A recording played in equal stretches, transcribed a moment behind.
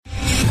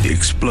The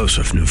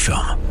explosive new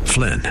film,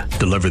 Flynn,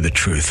 deliver the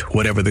truth,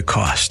 whatever the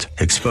cost,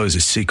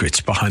 exposes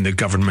secrets behind the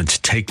government's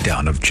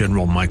takedown of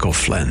General Michael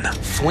Flynn.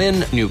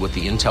 Flynn knew what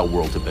the intel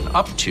world had been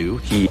up to.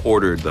 He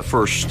ordered the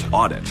first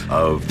audit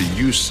of the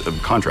use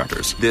of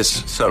contractors.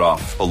 This set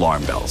off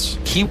alarm bells.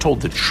 He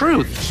told the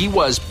truth. He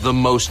was the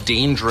most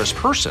dangerous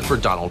person for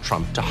Donald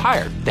Trump to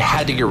hire. They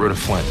had to get rid of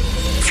Flynn.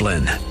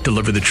 Flynn,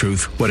 deliver the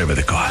truth, whatever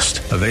the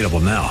cost. Available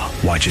now.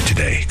 Watch it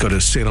today. Go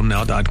to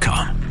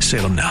salemnow.com.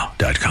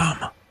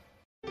 salemnow.com.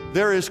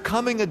 There is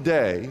coming a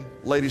day,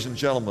 ladies and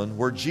gentlemen,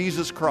 where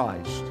Jesus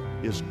Christ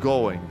is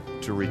going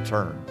to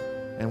return.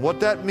 And what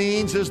that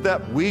means is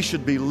that we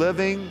should be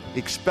living,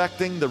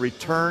 expecting the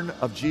return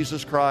of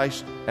Jesus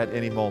Christ at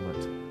any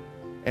moment.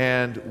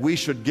 And we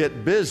should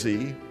get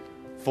busy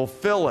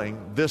fulfilling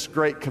this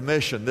great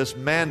commission, this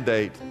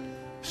mandate,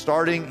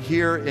 starting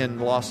here in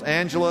Los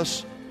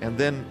Angeles, and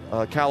then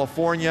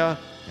California,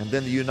 and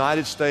then the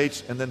United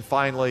States, and then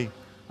finally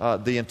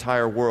the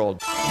entire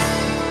world.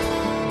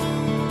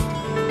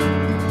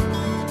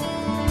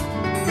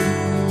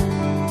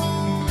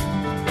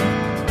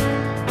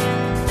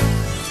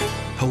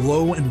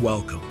 Hello and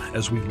welcome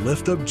as we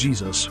lift up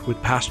Jesus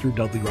with Pastor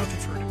Dudley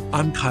Rutherford.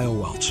 I'm Kyle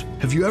Welch.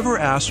 Have you ever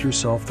asked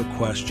yourself the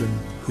question,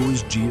 who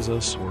is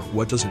Jesus, or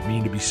what does it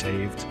mean to be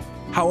saved?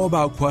 How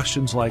about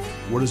questions like,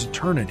 what is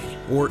eternity?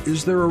 Or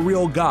is there a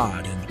real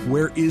God, and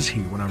where is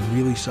He when I'm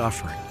really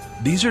suffering?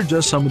 These are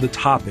just some of the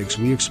topics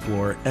we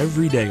explore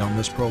every day on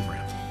this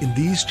program. In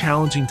these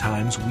challenging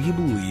times, we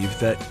believe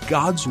that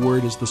God's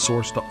Word is the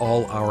source to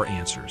all our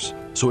answers.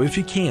 So if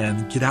you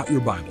can, get out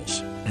your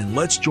Bibles, and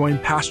let's join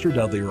Pastor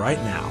Dudley right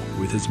now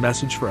with his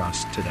message for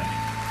us today.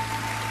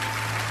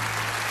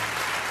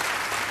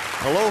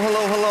 Hello,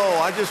 hello, hello.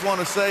 I just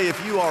want to say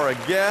if you are a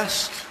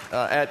guest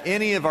at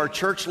any of our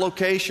church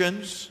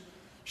locations,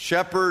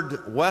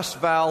 Shepherd West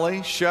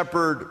Valley,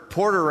 Shepherd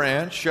Porter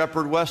Ranch,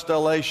 Shepherd West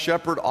LA,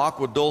 Shepherd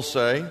Agua Dulce,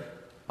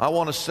 I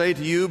want to say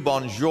to you,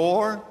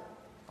 bonjour.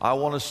 I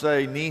want to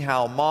say ni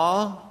hao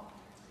ma,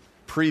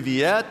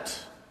 privyet,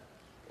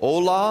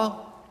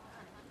 hola,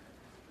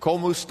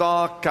 komu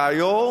sta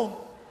kayo,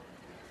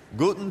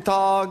 guten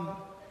tag,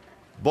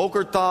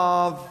 boker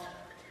tav,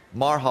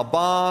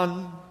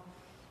 marhaban,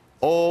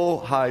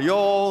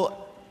 ohayo,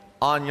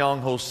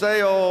 annyeong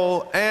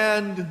hoseo,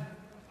 and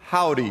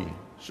howdy.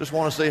 Just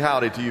want to say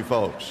howdy to you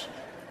folks.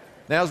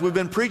 Now, as we've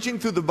been preaching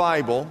through the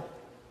Bible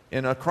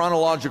in a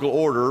chronological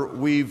order,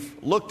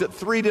 we've looked at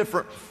three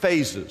different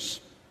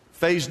phases.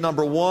 Phase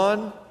number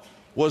one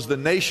was the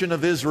nation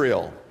of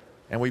Israel,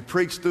 and we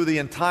preached through the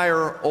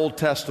entire Old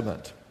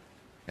Testament.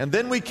 And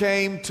then we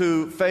came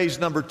to phase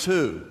number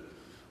two,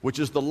 which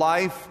is the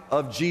life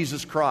of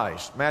Jesus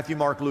Christ, Matthew,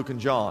 Mark, Luke, and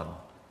John.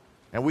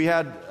 And we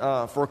had,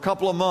 for a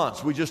couple of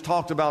months, we just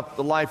talked about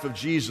the life of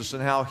Jesus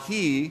and how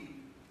He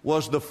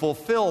was the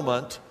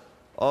fulfillment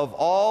of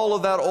all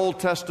of that Old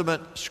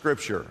Testament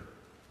scripture,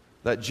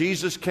 that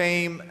Jesus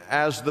came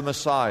as the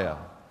Messiah.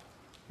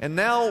 And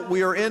now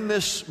we are in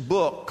this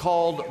book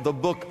called the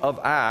Book of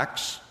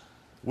Acts,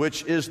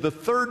 which is the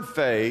third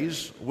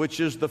phase,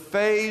 which is the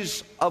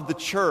phase of the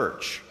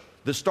church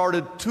that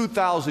started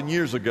 2,000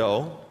 years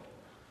ago.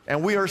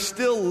 And we are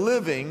still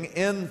living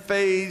in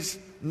phase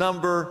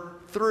number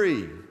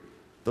 3.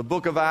 The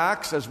Book of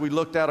Acts, as we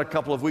looked at a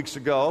couple of weeks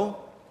ago,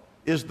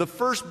 is the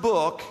first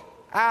book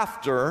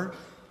after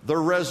the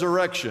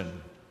resurrection.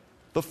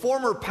 The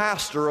former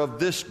pastor of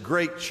this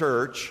great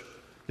church,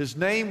 his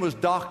name was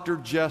Dr.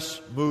 Jess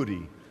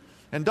Moody.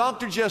 And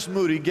Dr. Jess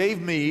Moody gave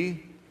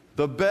me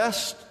the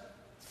best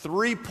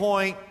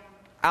 3-point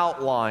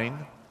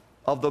outline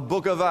of the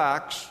Book of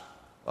Acts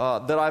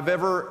that I've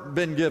ever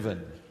been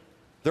given.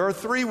 There are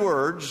 3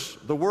 words.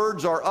 The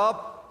words are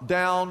up,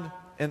 down,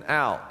 and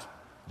out.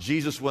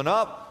 Jesus went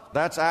up.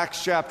 That's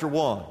Acts chapter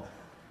 1.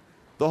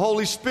 The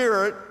Holy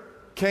Spirit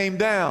came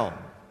down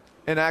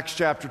in Acts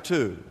chapter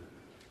 2.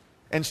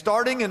 And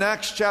starting in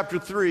Acts chapter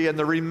 3 and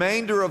the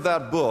remainder of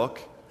that book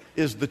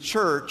is the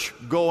church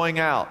going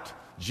out.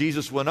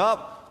 Jesus went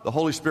up, the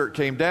Holy Spirit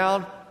came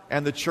down,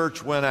 and the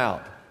church went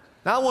out.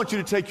 Now I want you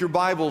to take your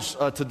Bibles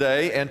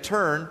today and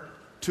turn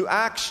to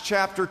Acts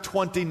chapter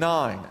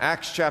 29.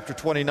 Acts chapter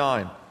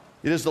 29.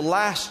 It is the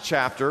last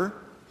chapter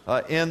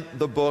in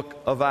the book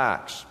of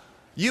Acts.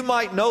 You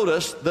might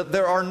notice that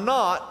there are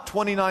not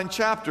 29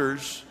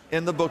 chapters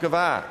in the book of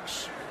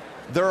Acts.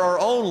 There are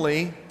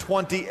only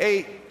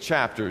 28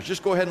 chapters.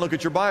 Just go ahead and look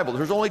at your Bible.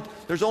 There's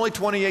only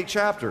 28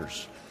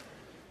 chapters.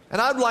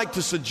 And I'd like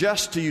to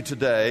suggest to you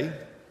today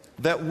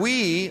that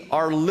we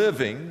are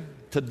living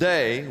the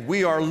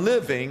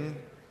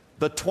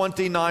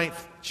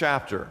 29th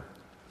chapter.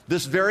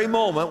 This very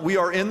moment, we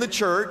are in the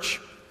church,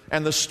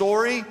 and the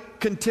story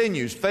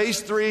continues. Phase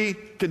 3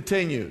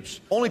 continues.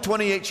 Only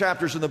 28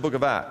 chapters in the book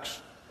of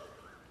Acts.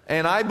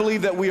 And I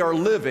believe that we are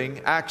living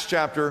Acts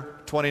chapter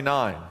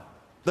 29.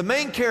 The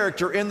main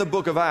character in the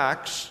book of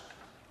Acts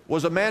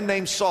was a man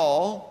named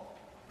Saul,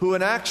 who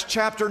in Acts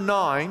chapter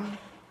 9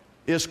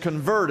 is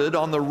converted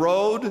on the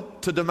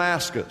road to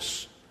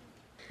Damascus.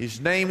 His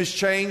name is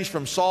changed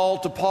from Saul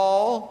to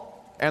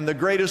Paul, and the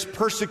greatest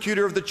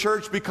persecutor of the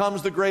church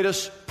becomes the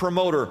greatest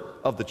promoter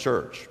of the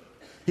church.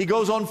 He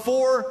goes on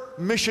 4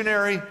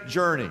 missionary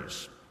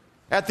journeys.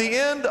 At the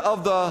end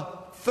of the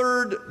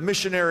 3rd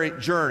missionary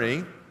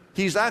journey,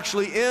 he's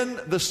actually in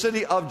the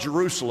city of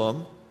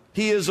Jerusalem.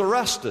 He is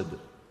arrested,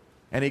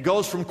 and he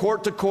goes from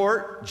court to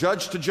court,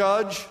 judge to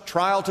judge,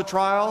 trial to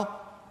trial,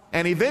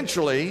 and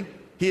eventually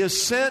he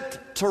is sent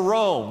to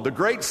Rome, the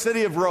great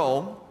city of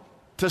Rome,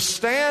 to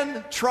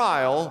stand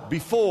trial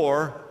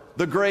before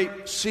the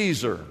great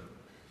Caesar.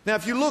 Now,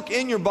 if you look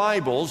in your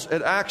Bibles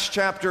at Acts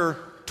chapter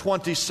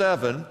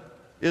 27,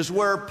 is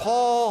where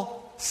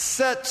Paul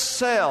set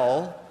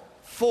sail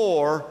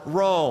for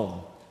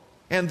Rome.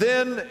 And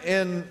then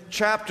in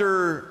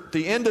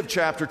the end of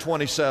chapter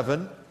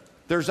 27,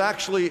 there's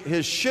actually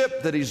his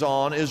ship that he's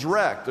on is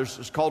wrecked.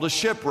 It's called a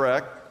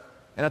shipwreck.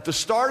 And at the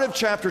start of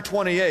chapter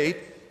 28,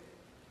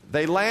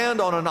 they land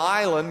on an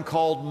island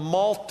called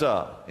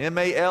Malta,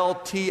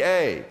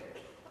 M-A-L-T-A.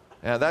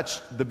 Now that's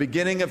the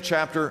beginning of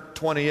chapter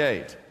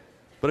 28.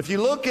 But if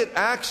you look at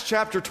Acts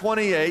chapter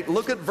 28,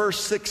 look at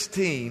verse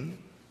 16.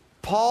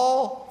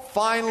 Paul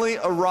finally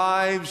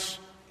arrives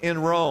in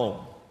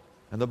Rome.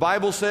 And the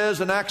Bible says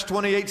in Acts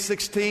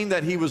 28:16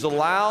 that he was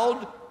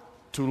allowed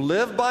to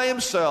live by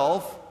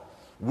himself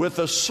with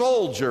a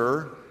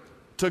soldier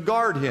to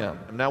guard him.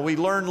 Now we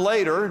learn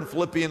later in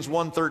Philippians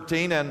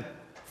 1:13 and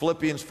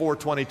Philippians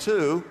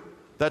 4:22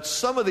 that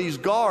some of these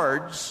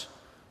guards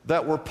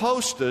that were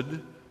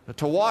posted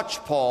to watch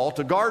Paul,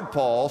 to guard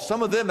Paul,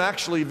 some of them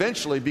actually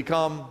eventually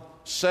become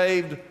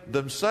saved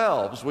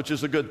themselves, which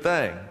is a good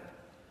thing.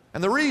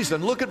 And the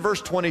reason, look at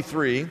verse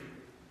 23,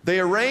 they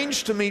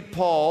arranged to meet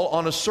Paul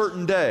on a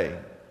certain day,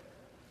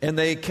 and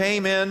they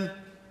came in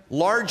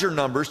larger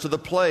numbers to the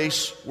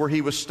place where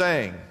he was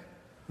staying.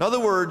 In other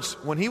words,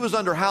 when he was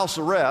under house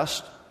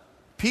arrest,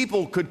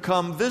 people could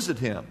come visit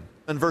him.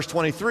 In verse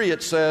 23,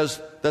 it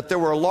says that there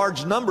were a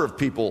large number of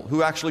people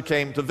who actually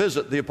came to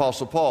visit the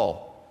Apostle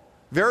Paul.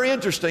 Very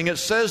interesting, it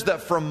says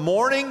that from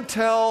morning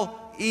till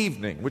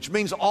evening, which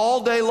means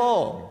all day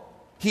long,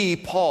 he,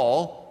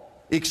 Paul,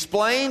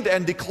 explained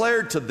and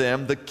declared to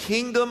them the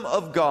kingdom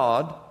of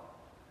God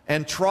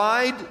and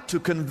tried to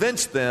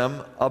convince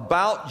them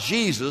about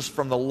Jesus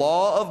from the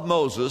law of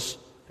Moses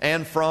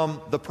and from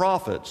the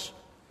prophets.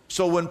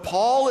 So when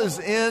Paul is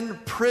in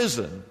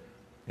prison,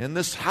 in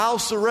this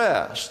house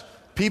arrest,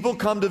 people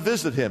come to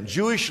visit him.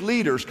 Jewish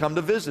leaders come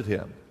to visit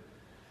him.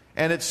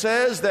 And it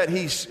says that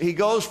he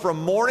goes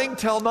from morning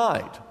till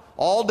night,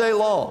 all day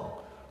long.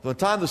 From the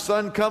time the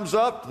sun comes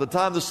up to the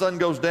time the sun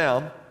goes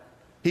down,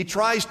 he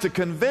tries to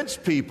convince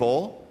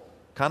people,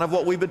 kind of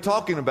what we've been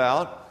talking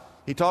about.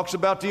 He talks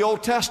about the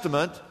Old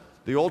Testament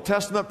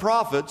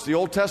prophets, the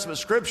Old Testament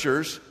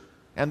scriptures,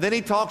 and then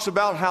he talks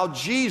about how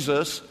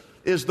Jesus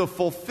is the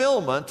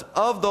fulfillment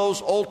of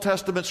those Old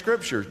Testament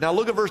scriptures. Now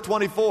look at verse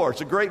 24.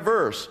 It's a great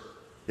verse.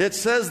 It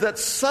says that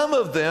some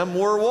of them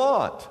were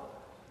what?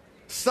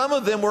 Some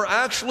of them were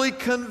actually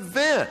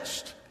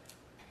convinced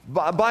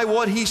by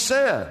what he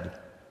said.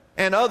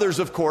 And others,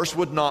 of course,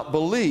 would not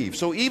believe.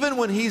 So even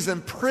when he's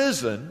in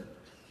prison,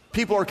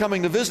 people are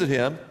coming to visit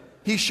him.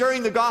 He's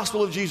sharing the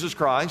gospel of Jesus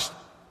Christ.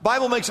 The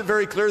Bible makes it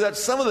very clear that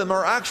some of them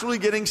are actually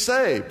getting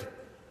saved.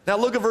 Now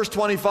look at verse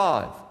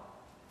 25.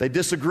 They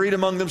disagreed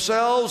among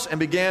themselves and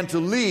began to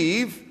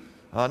leave.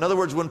 In other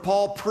words, when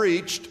Paul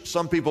preached,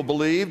 some people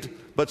believed,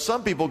 but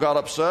some people got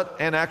upset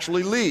and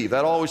actually leave.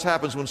 That always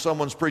happens when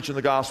someone's preaching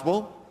the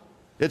gospel.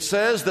 It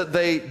says that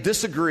they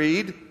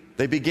disagreed.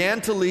 They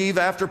began to leave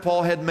after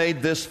Paul had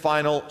made this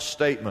final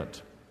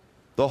statement.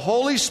 The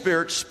Holy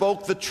Spirit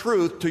spoke the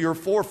truth to your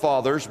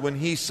forefathers when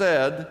he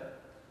said,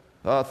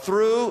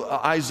 through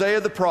Isaiah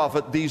the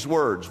prophet, these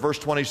words, verse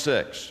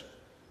 26.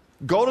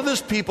 Go to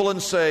this people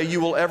and say,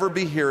 you will ever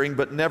be hearing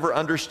but never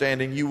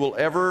understanding. You will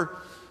ever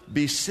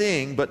be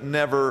seeing but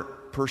never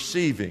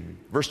perceiving.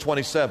 Verse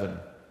 27.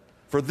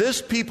 For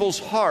this people's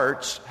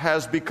hearts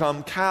has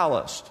become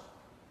calloused,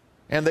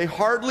 and they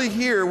hardly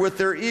hear with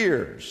their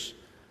ears,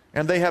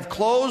 and they have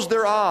closed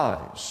their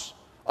eyes.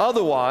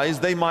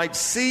 Otherwise, they might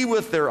see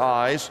with their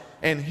eyes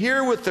and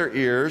hear with their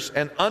ears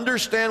and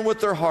understand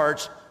with their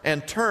hearts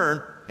and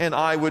turn, and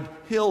I would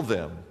heal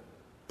them.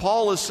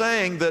 Paul is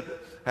saying that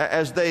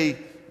as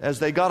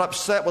they got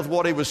upset with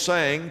what he was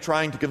saying,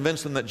 trying to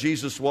convince them that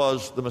Jesus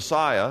was the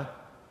Messiah,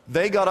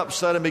 they got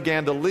upset and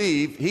began to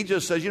leave. He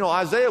just says,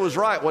 Isaiah was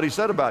right what he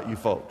said about you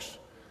folks,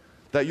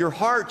 that your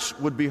hearts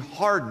would be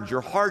hardened,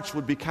 your hearts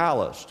would be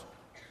calloused.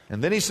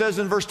 And then he says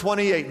in verse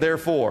 28,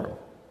 therefore,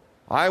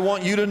 I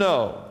want you to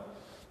know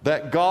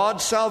that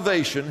God's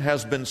salvation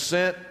has been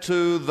sent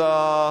to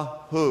the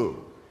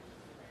who?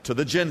 To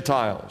the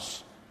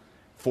Gentiles,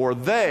 for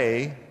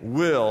they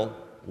will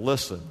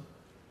listen.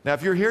 Now,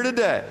 if you're here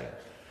today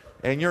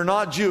and you're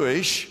not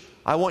Jewish,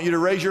 I want you to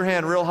raise your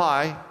hand real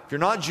high. If you're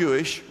not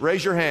Jewish,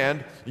 raise your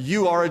hand.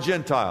 You are a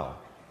Gentile.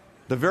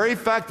 The very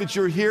fact that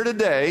you're here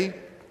today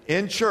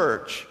in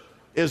church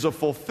is a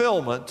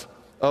fulfillment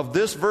of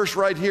this verse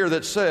right here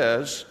that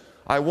says,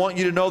 I want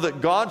you to know that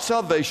God's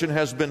salvation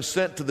has been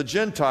sent to the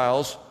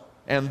Gentiles,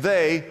 and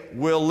they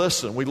will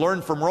listen. We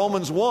learned from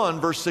Romans 1,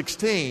 verse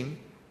 16,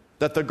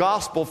 that the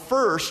gospel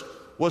first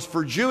was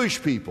for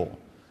Jewish people.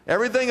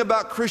 Everything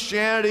about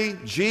Christianity,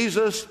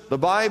 Jesus, the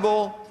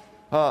Bible,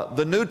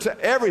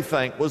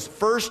 everything was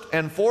first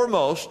and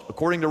foremost,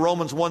 according to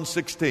Romans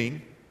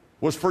 1:16,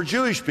 was for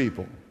Jewish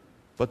people.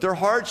 But their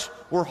hearts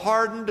were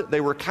hardened,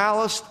 they were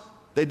calloused,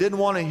 they didn't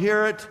want to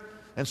hear it.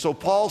 And so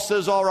Paul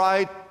says, all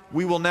right,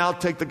 we will now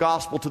take the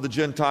gospel to the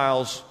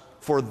Gentiles,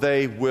 for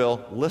they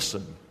will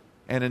listen.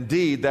 And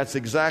indeed, that's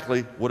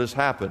exactly what has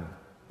happened.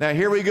 Now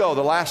here we go,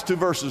 the last two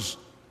verses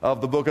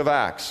of the book of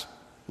Acts.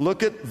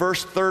 Look at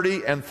verse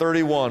 30 and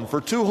 31.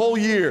 For 2 whole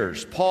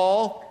years,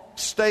 Paul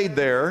stayed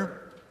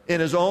there in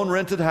his own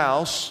rented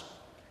house.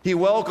 He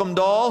welcomed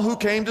all who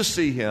came to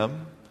see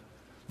him.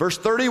 Verse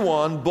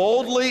 31,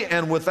 boldly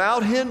and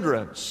without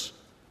hindrance,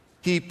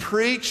 he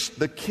preached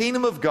the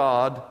kingdom of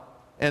God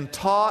and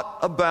taught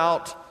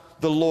about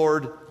the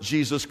Lord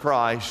Jesus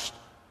Christ.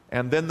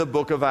 And then the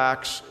book of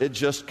Acts, it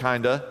just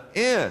kind of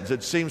ends.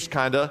 It seems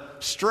kind of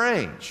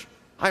strange.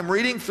 I'm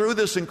reading through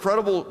this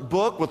incredible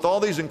book with all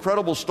these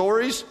incredible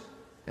stories,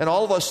 and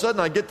all of a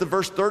sudden I get to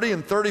verse 30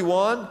 and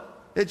 31.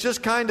 It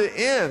just kind of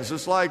ends.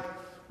 It's like,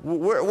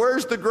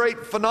 where's the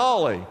great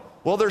finale?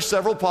 Well, there's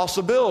several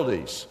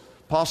possibilities.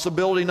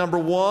 Possibility number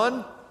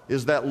one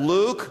is that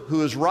Luke,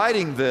 who is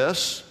writing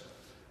this,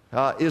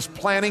 is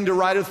planning to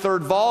write a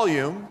 3rd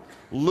volume.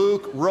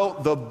 Luke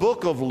wrote the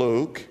book of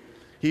Luke.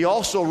 He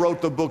also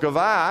wrote the book of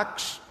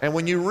Acts. And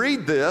when you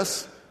read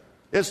this,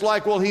 it's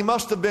like, well, he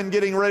must have been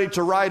getting ready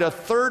to write a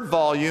 3rd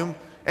volume,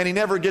 and he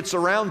never gets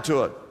around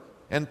to it.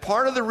 And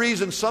part of the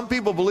reason some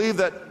people believe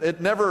that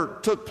it never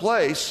took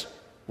place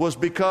was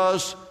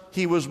because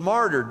he was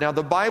martyred. Now,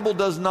 the Bible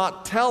does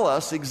not tell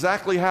us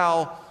exactly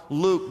how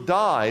Luke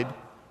died,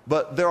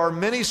 but there are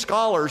many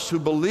scholars who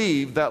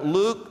believe that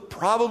Luke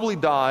probably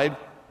died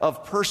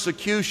of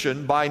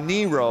persecution by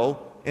Nero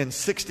in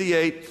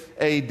 68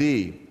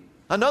 AD.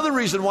 Another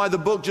reason why the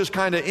book just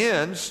kind of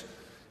ends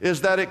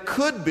is that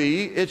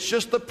it's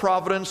just the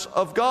providence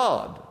of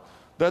God,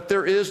 that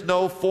there is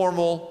no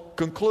formal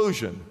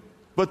conclusion.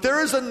 But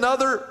there is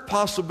another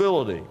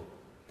possibility,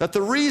 that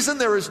the reason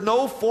there is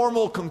no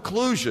formal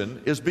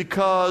conclusion is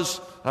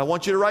because, I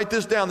want you to write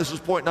this down, this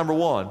is point number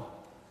one,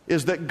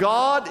 is that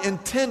God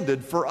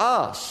intended for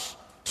us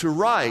to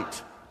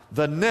write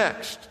the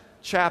next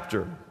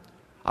chapter.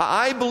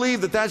 I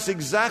believe that that's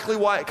exactly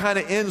why it kind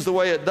of ends the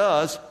way it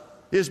does,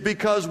 is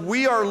because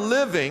we are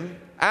living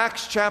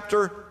Acts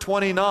chapter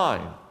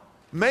 29.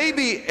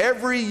 Maybe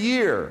every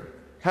year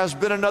has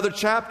been another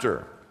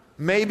chapter.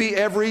 Maybe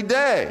every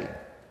day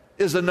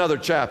is another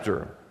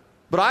chapter.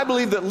 But I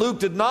believe that Luke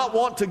did not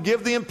want to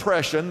give the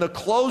impression, the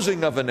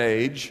closing of an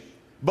age,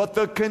 but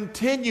the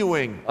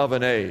continuing of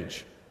an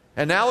age.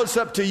 And now it's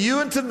up to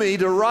you and to me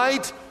to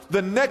write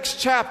the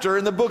next chapter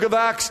in the book of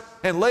Acts.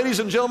 And ladies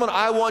and gentlemen,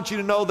 I want you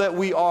to know that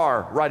we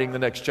are writing the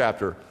next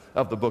chapter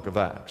of the book of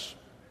Acts.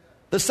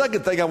 The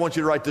second thing I want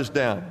you to write this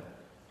down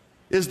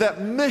is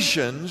that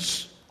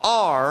missions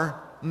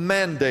are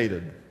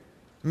mandated.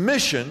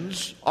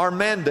 Missions are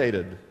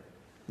mandated.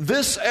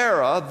 This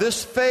era,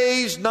 this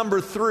phase number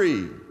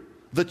 3,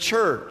 the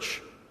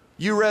church,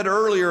 you read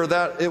earlier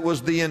that it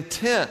was the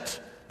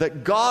intent,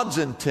 that God's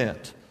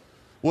intent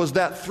was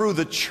that through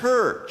the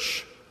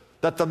church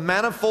that the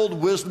manifold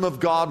wisdom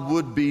of God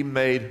would be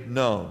made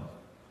known.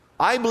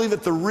 I believe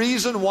that the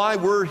reason why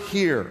we're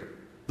here,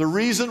 the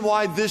reason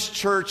why this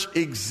church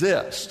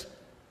exists,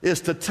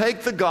 is to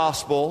take the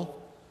gospel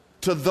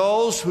to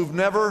those who've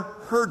never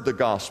heard the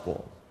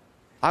gospel.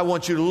 I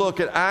want you to look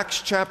at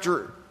Acts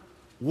chapter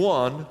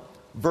 1,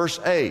 verse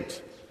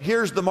 8.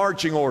 Here's the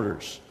marching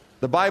orders.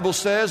 The Bible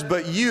says,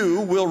 "But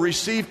you will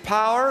receive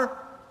power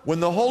when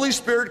the Holy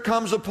Spirit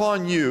comes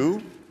upon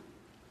you,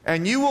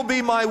 and you will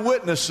be my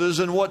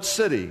witnesses in what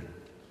city?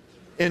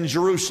 In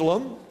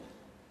Jerusalem,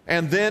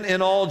 and then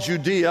in all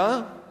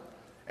Judea,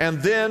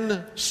 and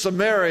then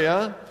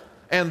Samaria,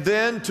 and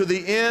then to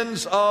the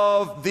ends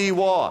of the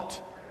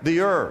what?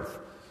 The earth."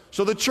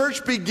 So the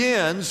church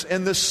begins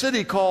in the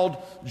city called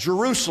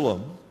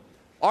Jerusalem.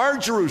 Our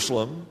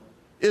Jerusalem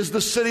is the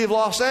city of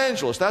Los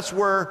Angeles. That's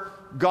where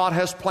God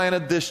has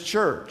planted this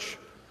church.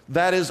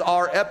 That is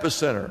our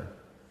epicenter.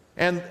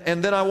 And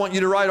then I want you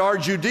to write our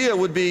Judea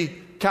would be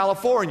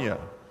California.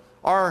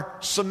 Our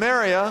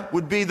Samaria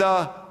would be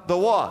the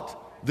what?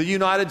 The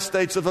United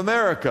States of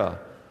America.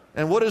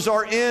 And what is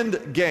our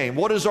end game?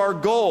 What is our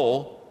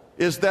goal?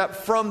 Is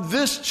that from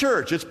this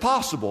church, it's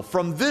possible,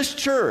 from this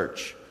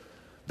church,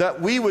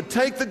 that we would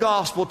take the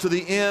gospel to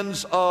the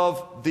ends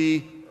of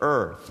the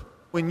earth.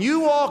 When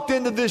you walked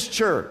into this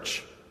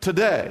church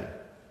today,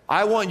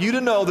 I want you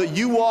to know that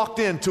you walked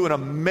into an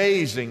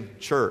amazing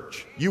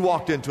church. You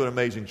walked into an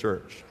amazing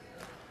church.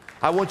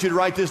 I want you to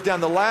write this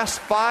down. The last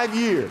 5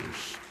 years,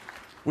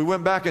 we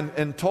went back and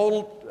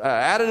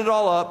added it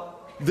all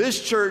up. This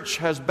church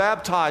has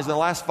baptized in the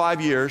last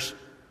 5 years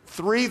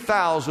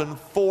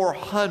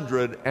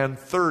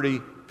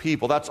 3,430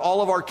 people. That's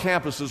all of our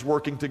campuses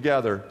working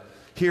together.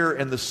 here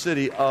in the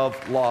city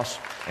of Los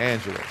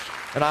Angeles.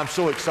 And I'm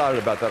so excited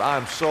about that.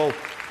 I'm so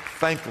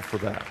thankful for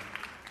that.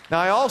 Now,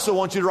 I also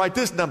want you to write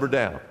this number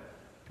down.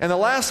 In the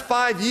last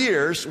 5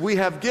 years, we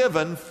have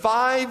given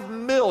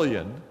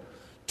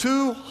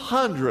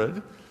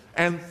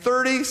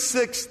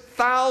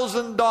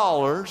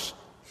 $5,236,000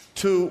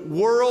 to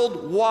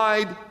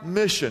worldwide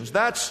missions.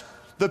 That's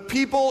the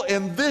people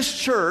in this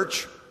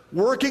church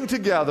working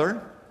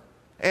together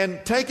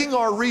and taking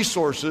our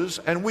resources,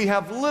 and we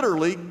have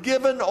literally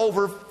given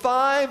over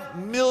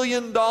 $5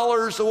 million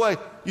away.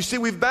 You see,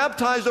 we've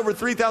baptized over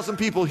 3,000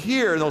 people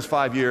here in those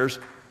 5 years,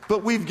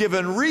 but we've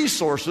given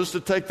resources to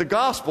take the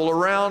gospel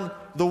around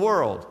the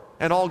world.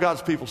 And all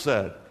God's people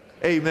said,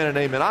 amen and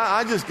amen.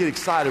 I just get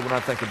excited when I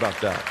think about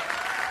that.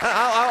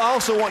 I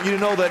also want you to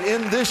know that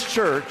in this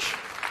church,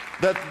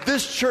 that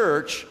this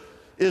church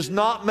is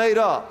not made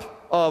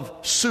up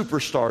of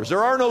superstars.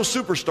 There are no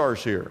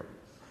superstars here.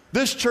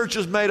 This church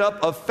is made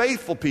up of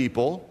faithful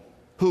people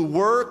who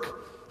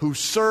work, who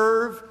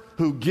serve,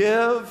 who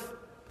give,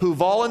 who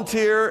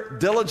volunteer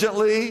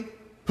diligently,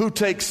 who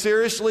take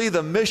seriously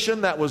the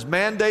mission that was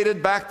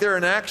mandated back there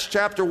in Acts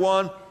chapter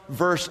 1,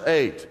 verse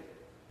 8.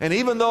 And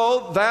even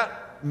though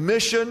that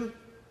mission,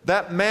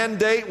 that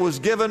mandate was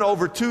given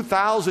over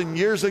 2,000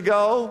 years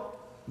ago,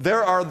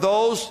 there are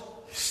those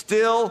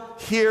still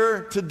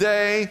here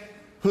today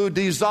who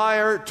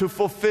desire to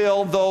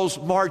fulfill those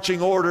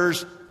marching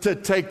orders to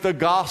take the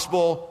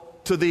gospel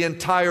to the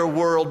entire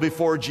world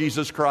before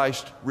Jesus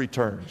Christ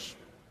returns.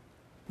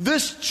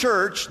 This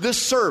church,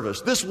 this service,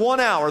 this 1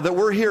 hour that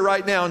we're here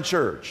right now in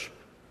church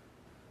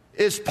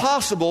is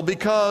possible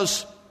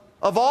because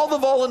of all the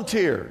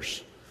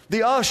volunteers,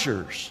 the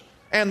ushers,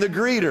 and the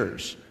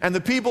greeters, and the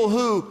people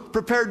who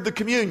prepared the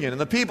communion, and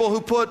the people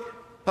who put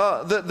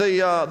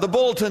the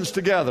bulletins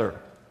together,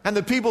 and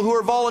the people who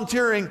are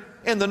volunteering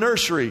in the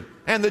nursery,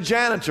 and the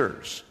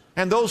janitors,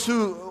 and those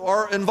who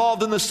are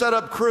involved in the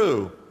setup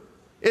crew.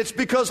 It's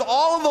because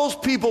all of those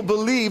people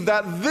believe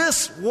that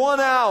this 1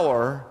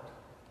 hour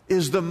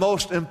is the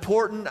most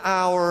important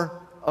hour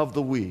of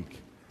the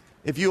week.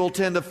 If you will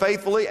attend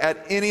faithfully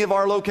at any of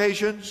our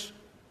locations,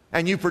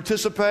 and you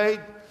participate,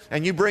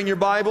 and you bring your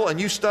Bible,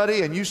 and you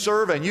study, and you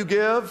serve, and you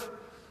give,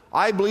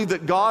 I believe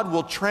that God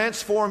will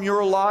transform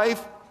your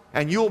life,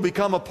 and you will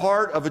become a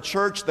part of a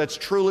church that's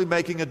truly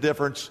making a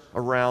difference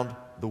around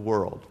the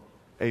world.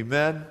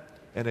 Amen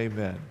and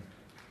amen.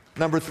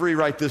 Number 3,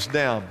 write this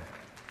down.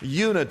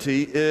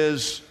 Unity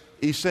is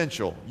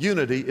essential.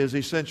 Unity is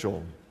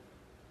essential.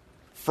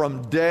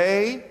 From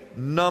day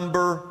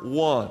number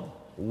 1,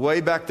 way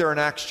back there in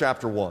Acts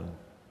chapter 1,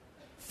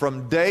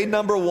 from day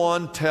number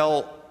 1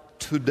 till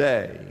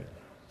today,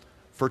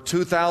 for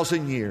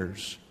 2,000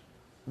 years,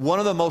 one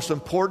of the most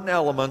important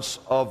elements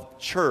of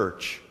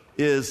church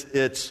is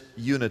its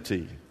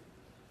unity.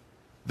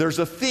 There's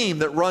a theme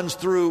that runs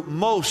through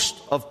most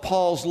of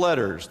Paul's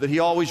letters that he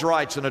always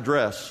writes and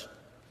addresses.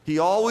 He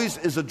always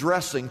is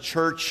addressing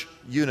church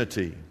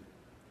unity.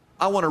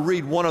 I want to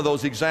read one of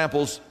those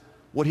examples,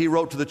 what he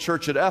wrote to the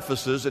church at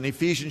Ephesus in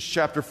Ephesians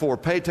chapter 4.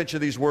 Pay attention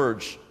to these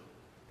words.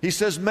 He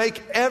says,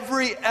 make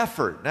every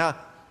effort. Now,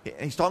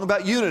 he's talking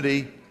about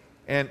unity,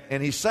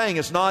 and he's saying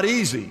it's not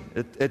easy.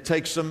 It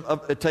takes some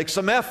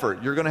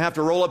effort. You're going to have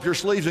to roll up your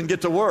sleeves and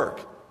get to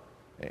work.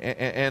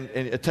 And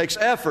it takes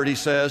effort, he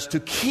says, to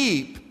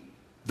keep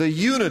the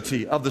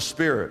unity of the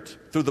Spirit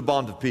through the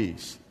bond of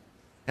peace.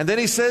 And then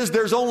he says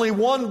there's only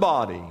one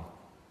body,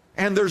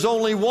 and there's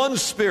only one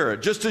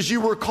Spirit, just as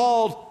you were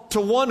called to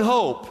one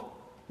hope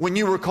when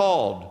you were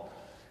called.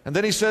 And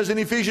then he says in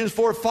Ephesians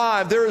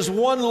 4:5, there is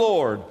one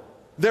Lord,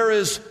 there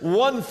is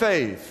one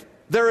faith,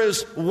 there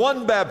is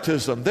one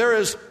baptism, there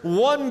is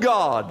one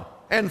God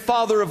and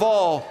Father of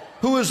all,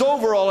 who is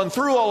over all and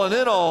through all and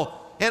in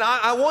all. And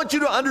I want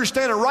you to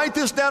understand and write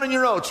this down in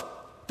your notes.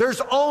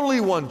 There's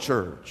only one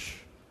church.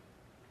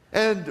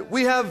 And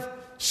we have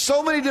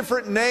so many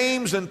different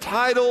names and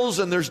titles,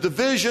 and there's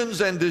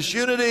divisions and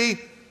disunity.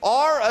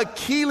 Our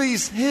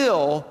Achilles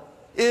heel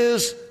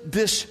is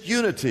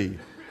disunity.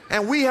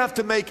 And we have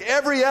to make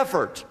every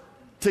effort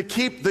to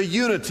keep the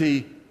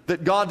unity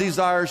that God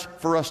desires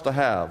for us to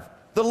have.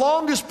 The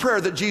longest prayer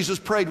that Jesus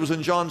prayed was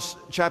in John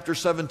chapter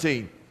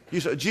 17.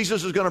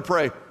 Jesus is going to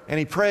pray, and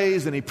he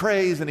prays, and he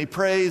prays, and he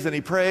prays, and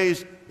he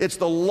prays. It's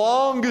the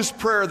longest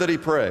prayer that he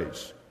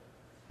prays.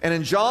 And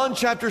in John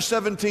chapter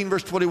 17,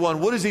 verse 21,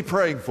 what is he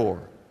praying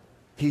for?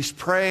 He's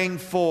praying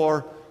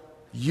for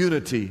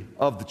unity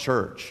of the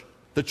church.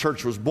 The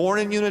church was born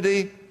in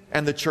unity,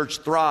 and the church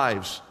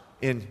thrives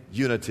in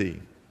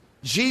unity.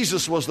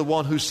 Jesus was the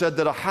one who said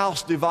that a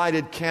house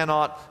divided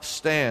cannot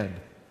stand.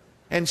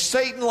 And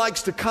Satan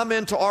likes to come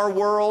into our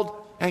world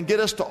and get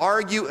us to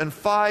argue and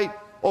fight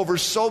over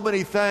so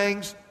many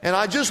things. And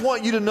I just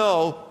want you to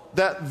know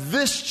that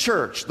this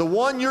church, the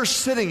one you're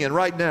sitting in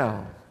right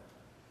now,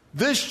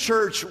 this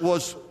church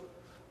was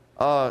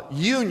a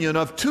union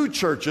of two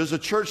churches, a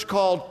church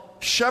called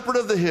Shepherd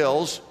of the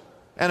Hills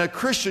and a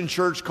Christian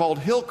church called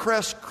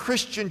Hillcrest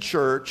Christian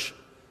Church,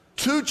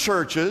 two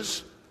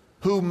churches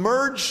who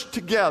merged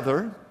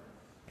together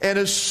And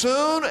as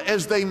soon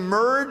as they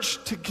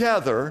merged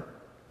together,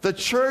 the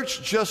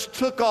church just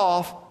took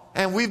off,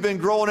 and we've been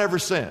growing ever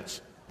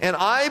since. And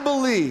I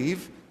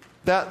believe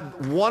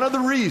that one of the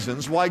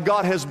reasons why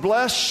God has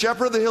blessed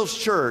Shepherd of the Hills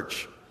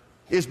Church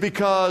is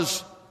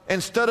because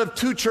instead of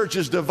two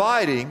churches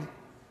dividing,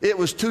 it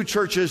was two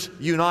churches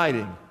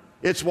uniting.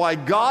 It's why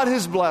God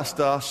has blessed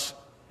us,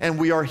 and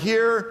we are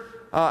here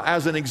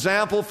as an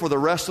example for the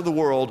rest of the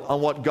world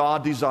on what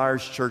God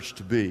desires church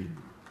to be.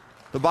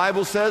 The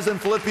Bible says in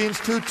Philippians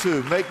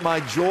 2:2, make my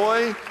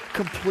joy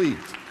complete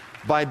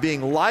by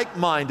being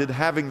like-minded,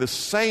 having the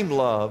same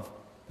love,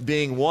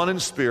 being one in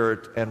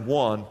spirit and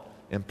one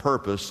in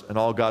purpose. And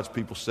all God's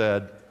people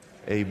said,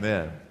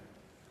 amen.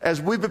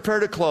 As we prepare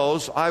to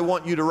close, I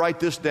want you to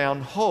write this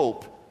down.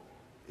 Hope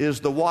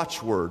is the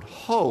watchword.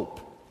 Hope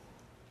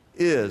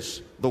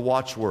is the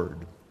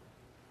watchword.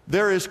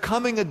 There is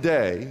coming a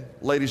day,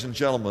 ladies and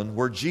gentlemen,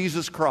 where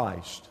Jesus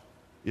Christ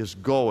is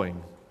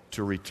going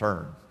to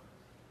return.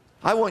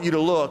 I want you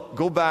to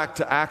go back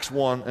to Acts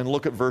 1 and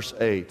look at verse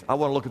 8. I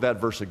want to look at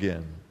that verse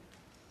again.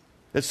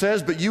 It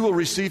says, but you will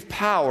receive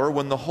power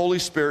when the Holy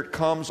Spirit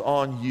comes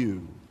on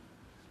you.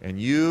 And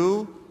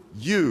you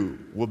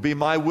will be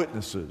my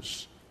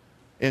witnesses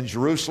in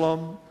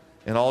Jerusalem,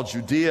 in all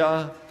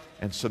Judea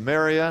and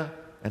Samaria,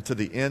 and to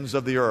the ends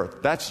of the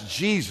earth. That's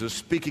Jesus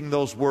speaking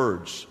those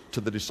words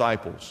to the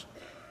disciples.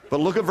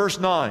 But look at verse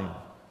 9.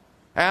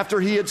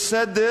 After he had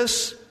said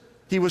this,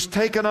 he was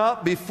taken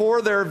up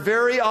before their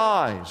very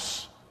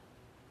eyes,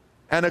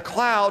 and a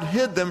cloud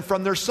hid them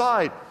from their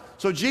sight.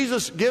 So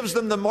Jesus gives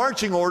them the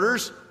marching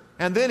orders,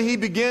 and then he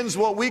begins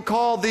what we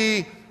call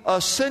the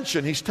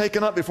ascension. He's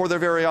taken up before their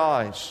very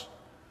eyes.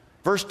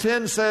 Verse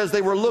 10 says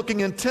they were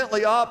looking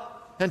intently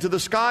up into the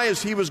sky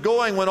as he was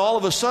going, when all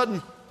of a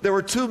sudden there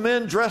were two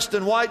men dressed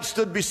in white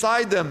stood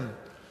beside them,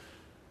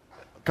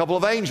 a couple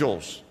of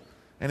angels.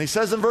 And he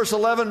says in verse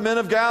 11, men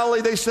of Galilee,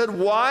 they said,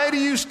 why do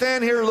you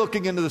stand here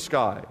looking into the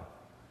sky?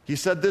 He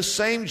said, this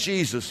same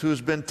Jesus who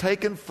has been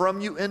taken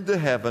from you into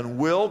heaven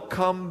will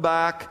come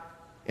back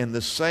in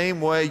the same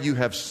way you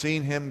have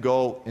seen him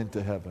go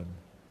into heaven.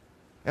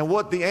 And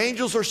what the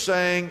angels are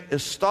saying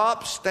is,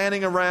 stop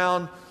standing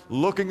around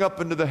looking up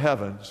into the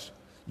heavens.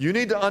 You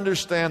need to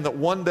understand that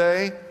one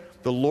day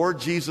the Lord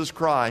Jesus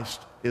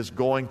Christ is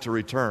going to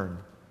return.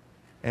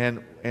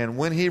 And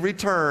when he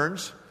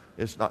returns,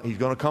 he's going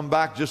to come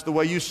back just the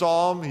way you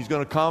saw him. He's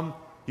going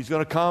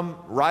to come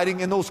riding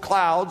in those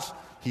clouds.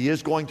 He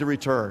is going to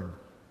return.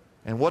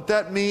 And what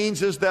that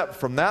means is that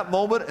from that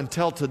moment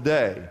until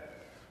today,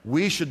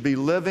 we should be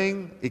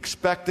living,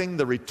 expecting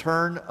the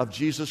return of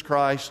Jesus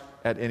Christ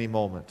at any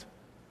moment.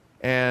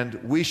 And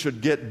we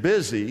should get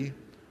busy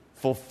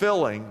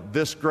fulfilling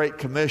this great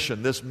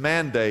commission, this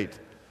mandate,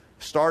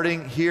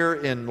 starting here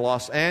in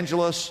Los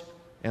Angeles,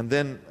 and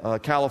then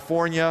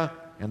California,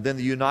 and then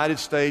the United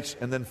States,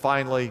 and then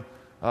finally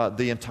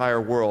the entire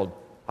world.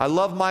 I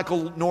love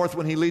Michael North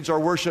when he leads our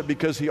worship,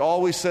 because he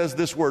always says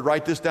this word.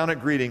 Write this down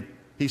at greeting.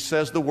 He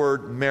says the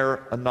word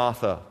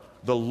Maranatha.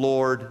 The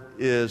Lord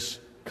is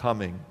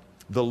coming.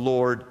 The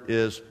Lord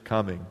is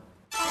coming.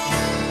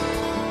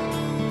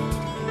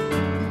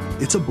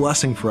 It's a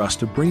blessing for us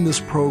to bring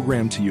this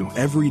program to you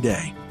every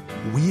day.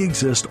 We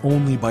exist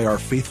only by our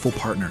faithful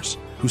partners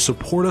who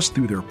support us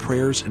through their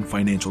prayers and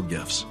financial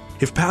gifts.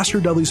 If Pastor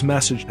Dudley's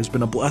message has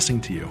been a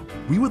blessing to you,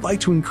 we would like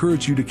to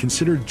encourage you to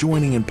consider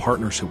joining in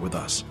partnership with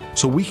us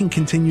so we can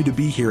continue to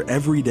be here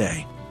every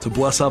day to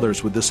bless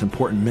others with this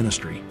important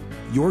ministry.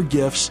 Your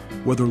gifts,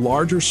 whether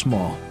large or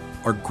small,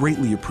 are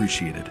greatly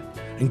appreciated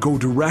and go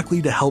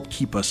directly to help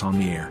keep us on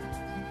the air.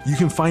 You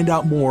can find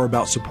out more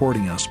about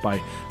supporting us by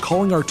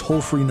calling our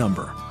toll-free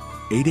number,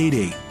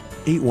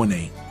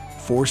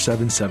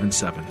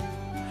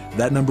 888-818-4777.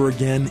 That number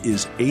again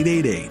is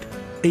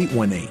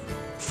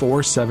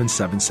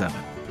 888-818-4777.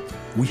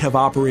 We have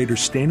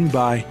operators standing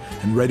by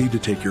and ready to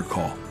take your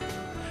call.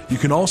 You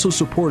can also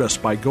support us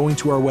by going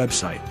to our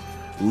website,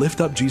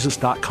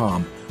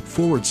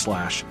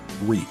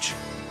 liftupjesus.com/reach.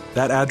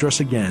 That address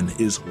again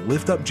is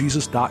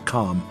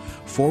liftupjesus.com/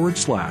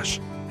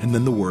 and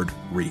then the word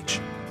reach.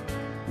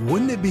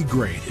 Wouldn't it be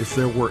great if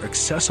there were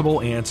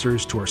accessible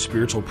answers to our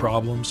spiritual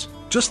problems?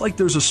 Just like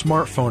there's a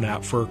smartphone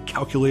app for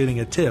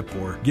calculating a tip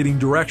or getting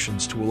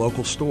directions to a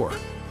local store.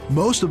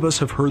 Most of us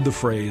have heard the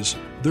phrase,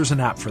 there's an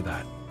app for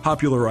that,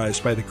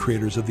 popularized by the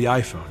creators of the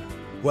iPhone.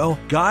 Well,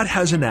 God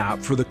has an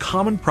app for the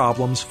common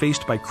problems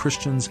faced by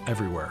Christians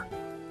everywhere.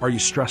 Are you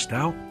stressed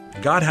out?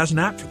 God has an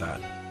app for that.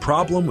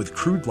 Problem with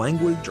crude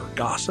language or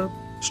gossip?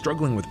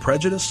 Struggling with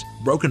prejudice?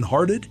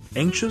 Brokenhearted?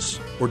 Anxious?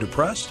 Or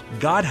depressed?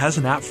 God has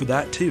an app for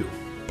that too.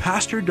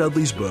 Pastor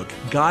Dudley's book,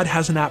 God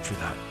Has an App for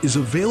That, is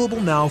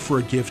available now for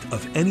a gift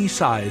of any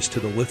size to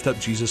the Lift Up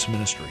Jesus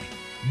ministry.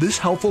 This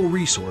helpful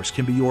resource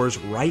can be yours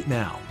right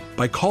now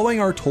by calling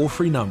our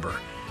toll-free number,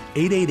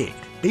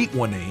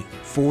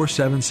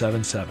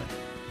 888-818-4777.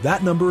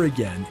 That number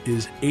again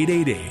is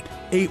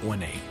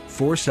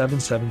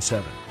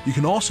 888-818-4777. You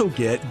can also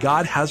get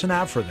God Has an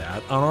App for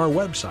That on our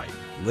website,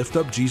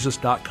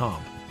 liftupjesus.com.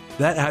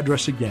 That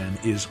address again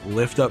is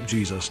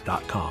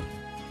liftupjesus.com.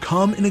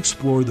 Come and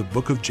explore the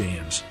book of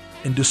James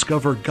and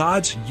discover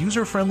God's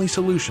user-friendly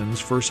solutions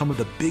for some of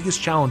the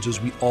biggest challenges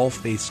we all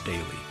face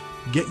daily.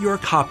 Get your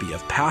copy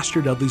of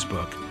Pastor Dudley's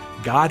book,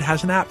 God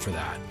Has an App for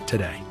That,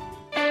 today.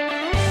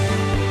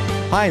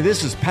 Hi,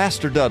 this is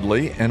Pastor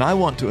Dudley, and I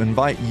want to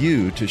invite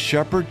you to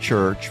Shepherd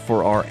Church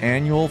for our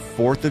annual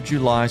 4th of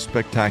July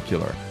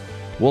Spectacular.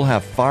 We'll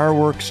have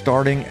fireworks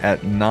starting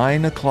at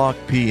 9 o'clock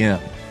p.m.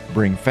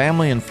 Bring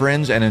family and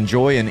friends and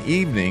enjoy an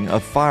evening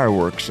of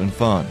fireworks and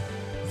fun.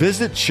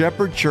 Visit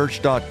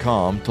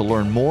shepherdchurch.com to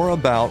learn more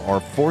about our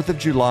 4th of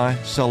July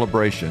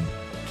celebration.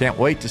 Can't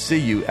wait to see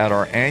you at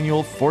our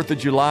annual 4th of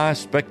July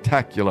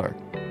Spectacular.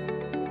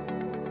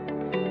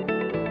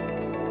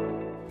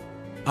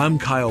 I'm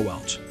Kyle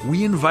Welch.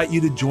 We invite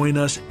you to join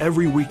us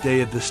every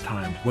weekday at this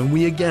time when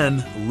we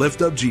again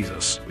lift up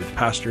Jesus with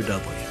Pastor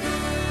Dudley.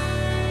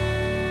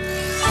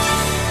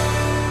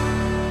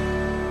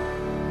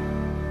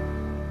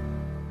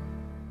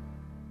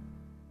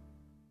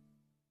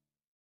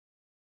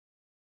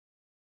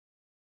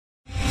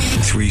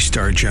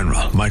 Three-star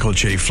General Michael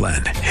J.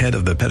 Flynn, head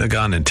of the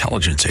Pentagon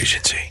Intelligence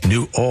Agency,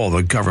 knew all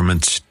the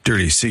government's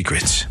dirty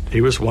secrets. He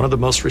was one of the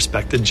most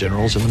respected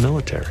generals in the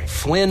military.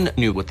 Flynn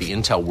knew what the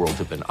intel world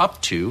had been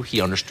up to.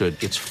 He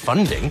understood its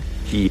funding.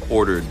 He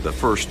ordered the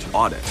first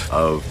audit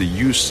of the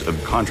use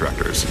of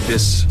contractors.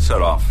 This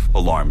set off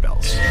alarm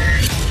bells.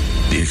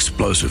 The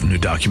explosive new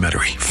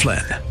documentary,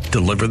 Flynn,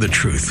 Deliver the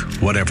Truth,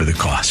 Whatever the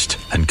Cost,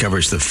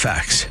 uncovers the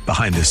facts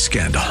behind this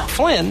scandal.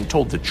 Flynn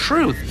told the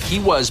truth. He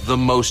was the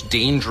most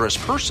dangerous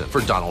person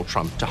for Donald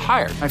Trump to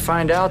hire. I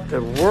find out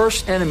the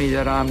worst enemy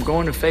that I'm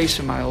going to face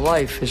in my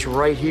life is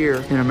right here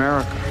in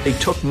America. They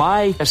took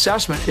my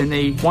assessment and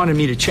they wanted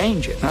me to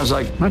change it. And I was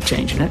like, I'm not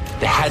changing it.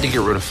 They had to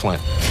get rid of Flynn.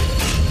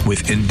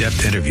 With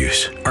in-depth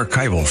interviews,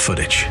 archival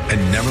footage,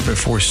 and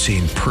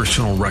never-before-seen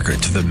personal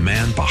records of the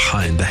man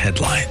behind the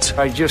headlines.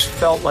 I just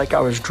felt like I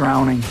was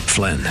drowning.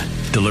 Flynn,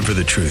 Deliver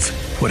the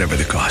Truth, Whatever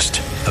the Cost.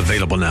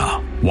 Available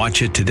now.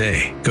 Watch it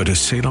today. Go to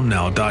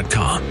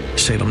salemnow.com.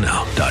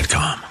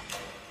 salemnow.com.